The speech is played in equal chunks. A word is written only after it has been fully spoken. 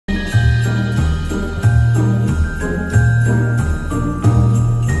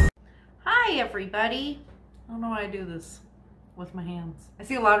everybody. I don't know why I do this with my hands. I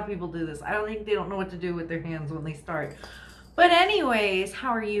see a lot of people do this. I don't think they don't know what to do with their hands when they start. But anyways, how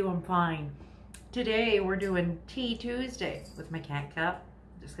are you? I'm fine. Today we're doing Tea Tuesday with my cat cup.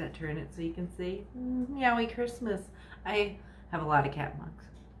 Just gotta turn it so you can see. Meowie Christmas. I have a lot of cat mugs.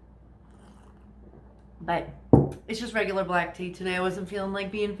 But it's just regular black tea today. I wasn't feeling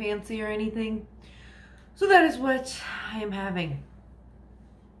like being fancy or anything. So that is what I am having.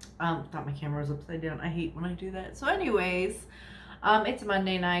 Thought my camera was upside down. I hate when I do that. So anyways, it's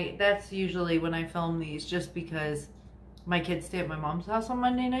Monday night. That's usually when I film these, just because my kids stay at my mom's house on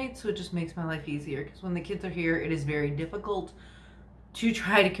Monday night, so it just makes my life easier. Because when the kids are here, it is very difficult to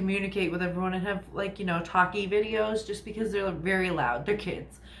try to communicate with everyone and have, like, you know, talky videos, just because they're very loud. They're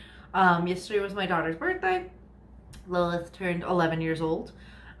kids. Yesterday was my daughter's birthday. Lilith turned 11 years old.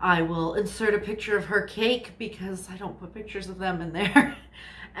 I will insert a picture of her cake because I don't put pictures of them in there.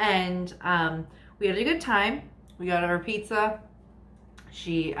 And we had a good time. We got our pizza.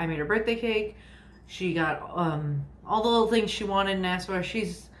 I made her birthday cake. She got all the little things she wanted and asked for.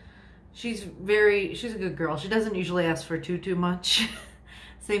 She's a good girl. She doesn't usually ask for too much.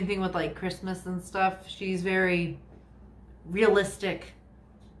 Same thing with like Christmas and stuff. She's very realistic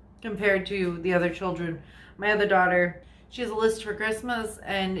compared to the other children. My other daughter, she has a list for Christmas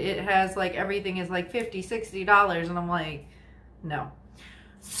and it has like everything is like $50, $60, and I'm like, no.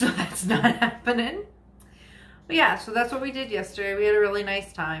 So that's not happening. But yeah, so that's what we did yesterday. We had a really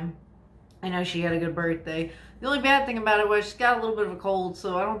nice time. I know she had a good birthday. The only bad thing about it was she's got a little bit of a cold,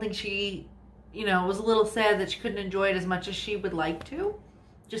 so I don't think she, you know, was a little sad that she couldn't enjoy it as much as she would like to,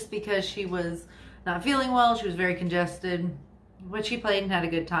 just because she was not feeling well. She was very congested, but she played and had a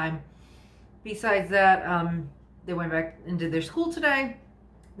good time. Besides that, they went back into their school today.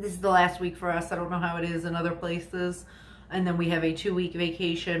 This is the last week for us. I don't know how it is in other places. And then we have a 2-week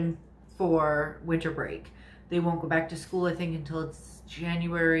vacation for winter break. They won't go back to school, I think, until it's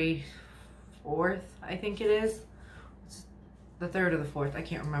January 4th, I think it is. It's the 3rd or the 4th, I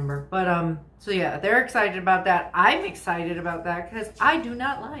can't remember. But, so yeah, they're excited about that. I'm excited about that because I do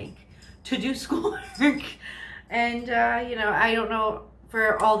not like to do schoolwork. And, you know, I don't know,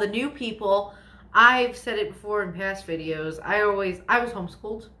 for all the new people, I've said it before in past videos. I was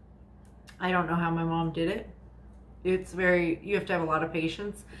homeschooled. I don't know how my mom did it. You have to have a lot of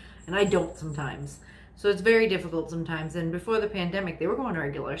patience, and I don't sometimes. So it's very difficult sometimes. And before the pandemic, they were going to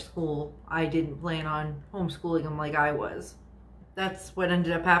regular school. I didn't plan on homeschooling them like I was. That's what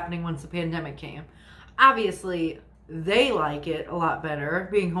ended up happening once the pandemic came. Obviously, they like it a lot better,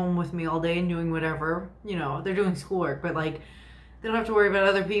 being home with me all day and doing whatever. You know, they're doing schoolwork, but like, they don't have to worry about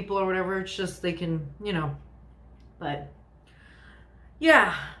other people or whatever. It's just they can, you know, but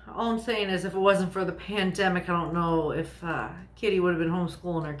yeah, all I'm saying is if it wasn't for the pandemic, I don't know if Kitty would have been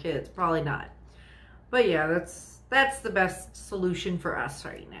homeschooling her kids. Probably not. But yeah, that's the best solution for us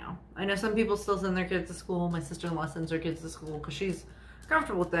right now. I know some people still send their kids to school. My sister-in-law sends her kids to school because she's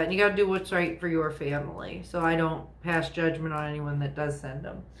comfortable with that. And you got to do what's right for your family. So I don't pass judgment on anyone that does send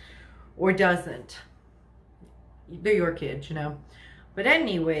them or doesn't. They're your kids, you know. But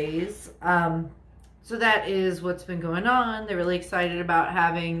anyways, so that is what's been going on. They're really excited about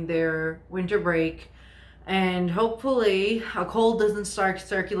having their winter break. And hopefully a cold doesn't start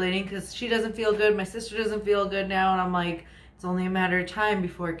circulating because she doesn't feel good. My sister doesn't feel good now. And I'm like, it's only a matter of time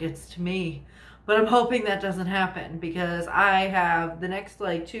before it gets to me. But I'm hoping that doesn't happen because I have the next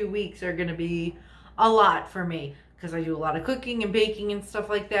like 2 weeks are going to be a lot for me. Because I do a lot of cooking and baking and stuff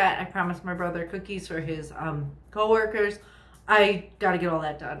like that. I promised my brother cookies for his co-workers. I got to get all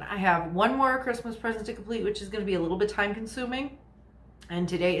that done. I have one more Christmas present to complete, which is going to be a little bit time consuming. And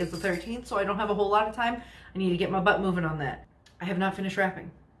today is the 13th, so I don't have a whole lot of time. I need to get my butt moving on that. I have not finished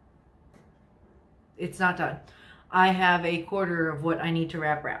wrapping. It's not done. I have a quarter of what I need to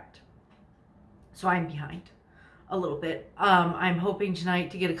wrapped. So I'm behind a little bit. I'm hoping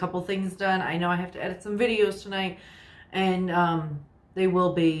tonight to get a couple things done. I know I have to edit some videos tonight, and they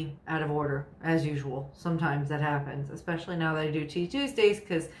will be out of order as usual. Sometimes that happens, especially now that I do Tea Tuesdays,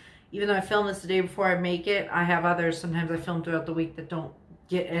 because even though I film this the day before I make it, I have others sometimes I film throughout the week that don't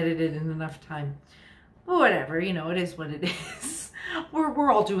get edited in enough time. But whatever, you know, it is what it is. We're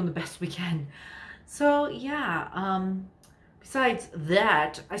all doing the best we can. So yeah, besides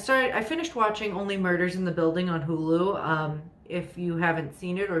that, I finished watching Only Murders in the Building on Hulu. If you haven't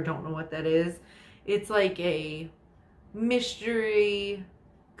seen it or don't know what that is, it's like a mystery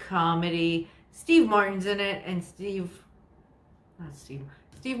comedy. Steve Martin's in it, and Steve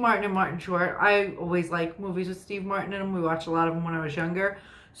Martin and Martin Short. I always like movies with Steve Martin in them. We watched a lot of them when I was younger.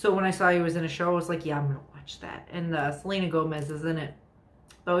 So when I saw he was in a show, I was like, yeah, I'm going to watch that. And Selena Gomez is in it.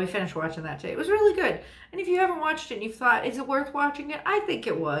 But we finished watching that today. It was really good. And if you haven't watched it and you thought, is it worth watching it? I think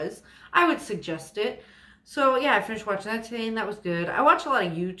it was. I would suggest it. So yeah, I finished watching that today and that was good. I watch a lot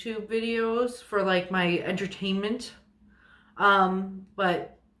of YouTube videos for like my entertainment.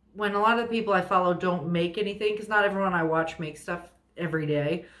 But when a lot of the people I follow don't make anything, because not everyone I watch makes stuff every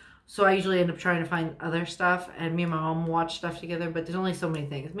day. So I usually end up trying to find other stuff, and me and my mom watch stuff together, but there's only so many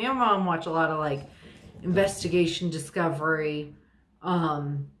things. Me and my mom watch a lot of like investigation, discovery,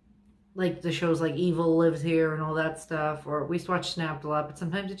 like the shows like Evil Lives Here and all that stuff, or we used to watch Snapped a lot, but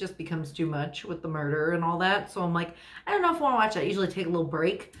sometimes it just becomes too much with the murder and all that. So I'm like, I don't know if I want to watch that. I usually take a little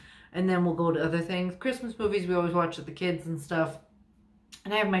break and then we'll go to other things. Christmas movies we always watch with the kids and stuff.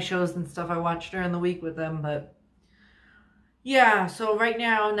 And I have my shows and stuff I watch during the week with them, but yeah, so right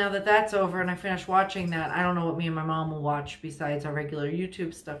now that that's over and I finished watching that, I don't know what me and my mom will watch besides our regular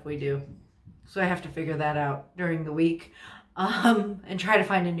YouTube stuff we do. So I have to figure that out during the week, and try to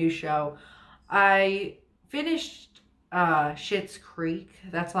find a new show. I finished Schitt's Creek.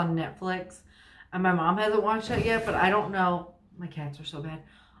 That's on Netflix. And my mom hasn't watched that yet, but I don't know. My cats are so bad.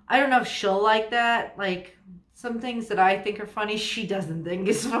 I don't know if she'll like that. Like, some things that I think are funny, she doesn't think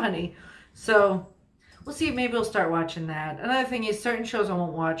is funny. So we'll see. Maybe we'll start watching that. Another thing is, certain shows I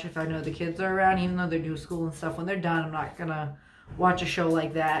won't watch if I know the kids are around, even though they're due school and stuff. When they're done, I'm not gonna watch a show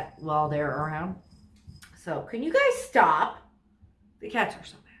like that while they're around. So can you guys stop? The cats are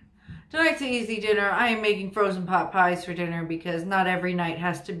so bad. Tonight's an easy dinner. I am making frozen pot pies for dinner because not every night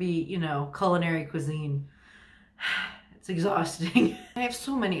has to be, you know, culinary cuisine. It's exhausting. I have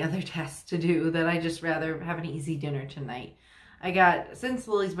so many other tasks to do that I just rather have an easy dinner tonight. I got, since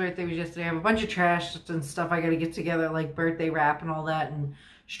Lily's birthday was yesterday, I have a bunch of trash and stuff I got to get together, like birthday wrap and all that, and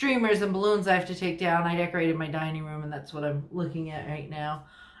streamers and balloons I have to take down. I decorated my dining room, and that's what I'm looking at right now.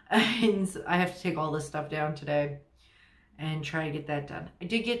 And I have to take all this stuff down today and try to get that done. I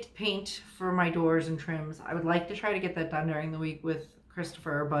did get paint for my doors and trims. I would like to try to get that done during the week with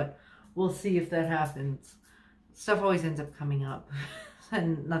Christopher, but we'll see if that happens. Stuff always ends up coming up,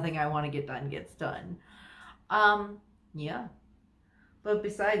 and nothing I want to get done gets done. Yeah. But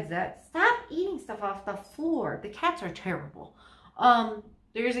besides that, stop eating stuff off the floor. The cats are terrible.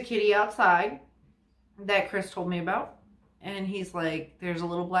 There's a kitty outside that Chris told me about. And he's like, there's a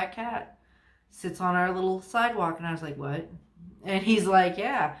little black cat. Sits on our little sidewalk. And I was like, what? And he's like,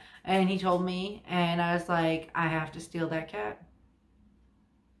 yeah. And he told me. And I was like, I have to steal that cat.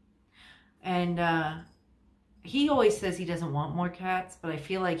 And he always says he doesn't want more cats. But I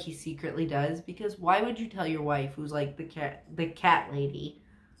feel like he secretly does. Because why would you tell your wife, who's like the cat lady?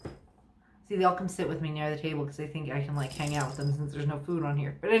 See, they all come sit with me near the table because they think I can like hang out with them since there's no food on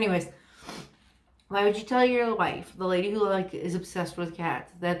here. But anyways, why would you tell your wife, the lady who like is obsessed with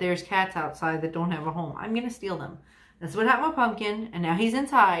cats, that there's cats outside that don't have a home? I'm gonna steal them. That's what happened with Pumpkin, and now he's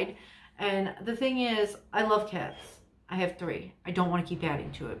inside. And the thing is, I love cats. I have 3. I don't want to keep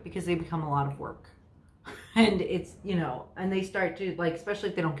adding to it because they become a lot of work. And it's, you know, and they start to like, especially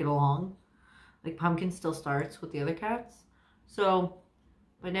if they don't get along. Like Pumpkin still starts with the other cats. So,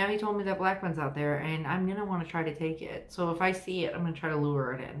 but now he told me that black one's out there, and I'm gonna want to try to take it. So if I see it, I'm gonna try to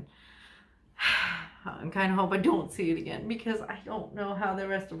lure it in. I kind of hope I don't see it again because I don't know how the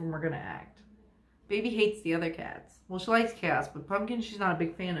rest of them are going to act. Baby hates the other cats. Well, she likes cats, but Pumpkin she's not a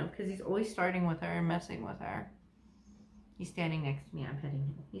big fan of because he's always starting with her and messing with her. He's standing next to me. I'm petting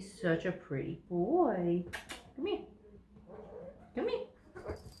him. He's such a pretty boy. Come here. Come here.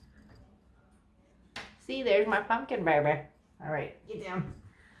 See, there's my Pumpkin baby. All right, get down.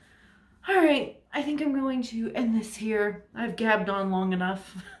 All right, I think I'm going to end this here. I've gabbed on long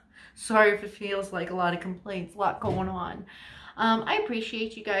enough. Sorry if it feels like a lot of complaints, a lot going on. I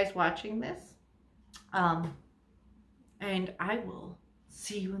appreciate you guys watching this. And I will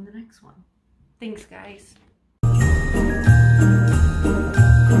see you in the next one. Thanks, guys.